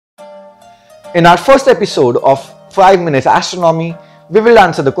In our first episode of 5 Minutes Astronomy, we will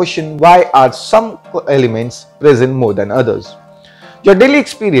answer the question, why are some elements present more than others? Your daily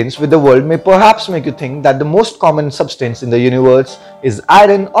experience with the world may perhaps make you think that the most common substance in the universe is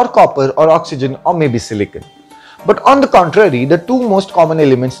iron or copper or oxygen or maybe silicon. But on the contrary, the two most common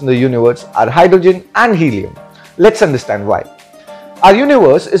elements in the universe are hydrogen and helium. Let's understand why. Our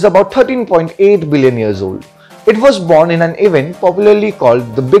universe is about 13.8 billion years old. It was born in an event popularly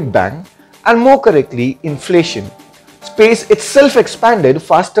called the Big Bang, and more correctly, inflation. Space itself expanded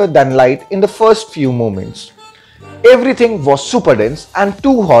faster than light in the first few moments. Everything was super dense and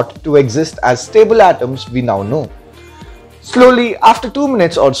too hot to exist as stable atoms we now know. Slowly, after 2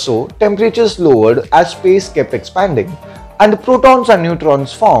 minutes or so, temperatures lowered as space kept expanding, and the protons and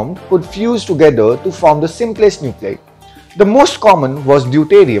neutrons formed could fuse together to form the simplest nuclei. The most common was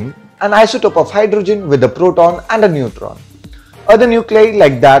deuterium, an isotope of hydrogen with a proton and a neutron. Other nuclei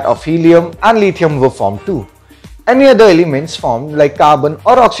like that of helium and lithium were formed too. Any other elements formed like carbon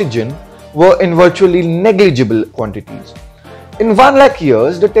or oxygen were in virtually negligible quantities. In 1 lakh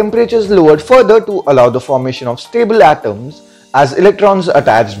years, the temperatures lowered further to allow the formation of stable atoms as electrons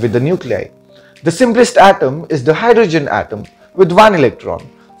attached with the nuclei. The simplest atom is the hydrogen atom with 1 electron,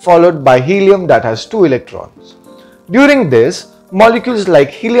 followed by helium that has 2 electrons. During this, molecules like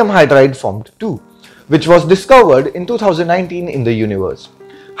helium hydride formed too, which was discovered in 2019 in the universe.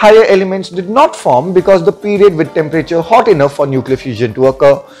 Higher elements did not form because the period with temperature hot enough for nuclear fusion to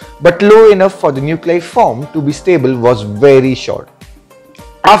occur but low enough for the nuclei formed to be stable was very short.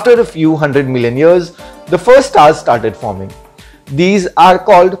 After a few 100 million years, the first stars started forming. These are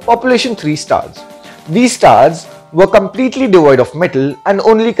called population 3 stars. These stars were completely devoid of metal and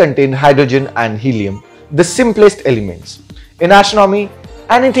only contained hydrogen and helium, the simplest elements. In astronomy,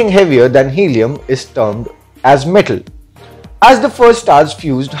 anything heavier than helium is termed as metal. As the first stars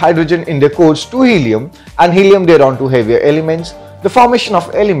fused hydrogen in their cores to helium and helium thereon to heavier elements, the formation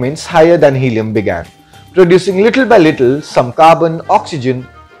of elements higher than helium began, producing little by little some carbon, oxygen,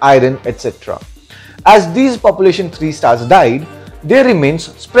 iron, etc. As these population 3 stars died, their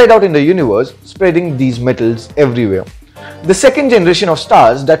remains spread out in the universe, spreading these metals everywhere. The second generation of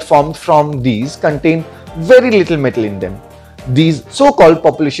stars that formed from these contained very little metal in them. These so-called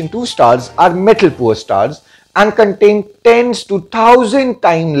population 2 stars are metal-poor stars and contain tens to 1,000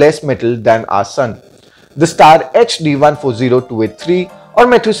 times less metal than our Sun. The star HD 140283 or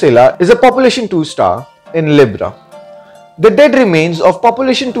Methuselah is a population 2 star in Libra. The dead remains of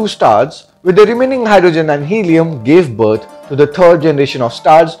population 2 stars with the remaining hydrogen and helium gave birth to the third generation of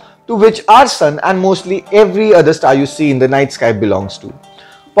stars, to which our Sun and mostly every other star you see in the night sky belongs to.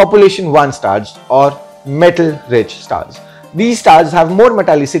 Population 1 stars or metal-rich stars. These stars have more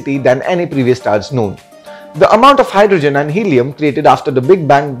metallicity than any previous stars known. The amount of hydrogen and helium created after the Big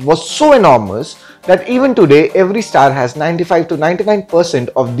Bang was so enormous that even today every star has 95 to 99%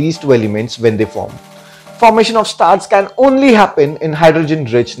 of these two elements when they form. Formation of stars can only happen in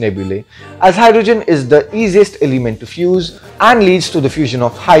hydrogen-rich nebulae, as hydrogen is the easiest element to fuse and leads to the fusion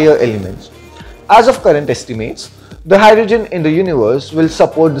of higher elements. As of current estimates, the hydrogen in the universe will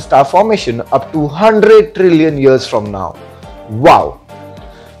support the star formation up to 100 trillion years from now. Wow!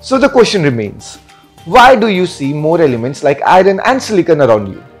 So the question remains, why do you see more elements like iron and silicon around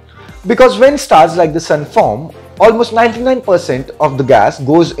you? Because when stars like the Sun form, almost 99% of the gas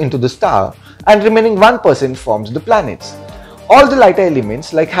goes into the star and remaining 1% forms the planets. All the lighter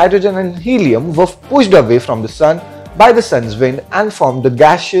elements like hydrogen and helium were pushed away from the Sun by the Sun's wind and formed the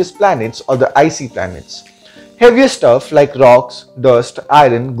gaseous planets or the icy planets. Heavier stuff like rocks, dust,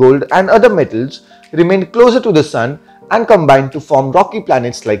 iron, gold and other metals remained closer to the Sun and combined to form rocky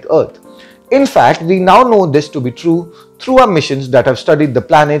planets like Earth. In fact, we now know this to be true through our missions that have studied the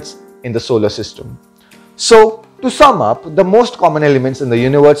planets in the solar system. So, to sum up, the most common elements in the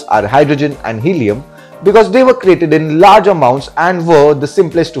universe are hydrogen and helium because they were created in large amounts and were the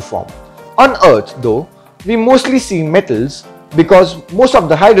simplest to form. On Earth, though, we mostly see metals because most of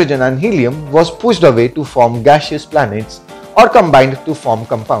the hydrogen and helium was pushed away to form gaseous planets or combined to form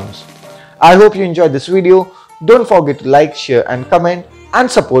compounds. I hope you enjoyed this video. Don't forget to like, share and comment and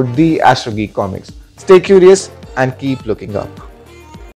support the Astro Geek Comics. Stay curious and keep looking up.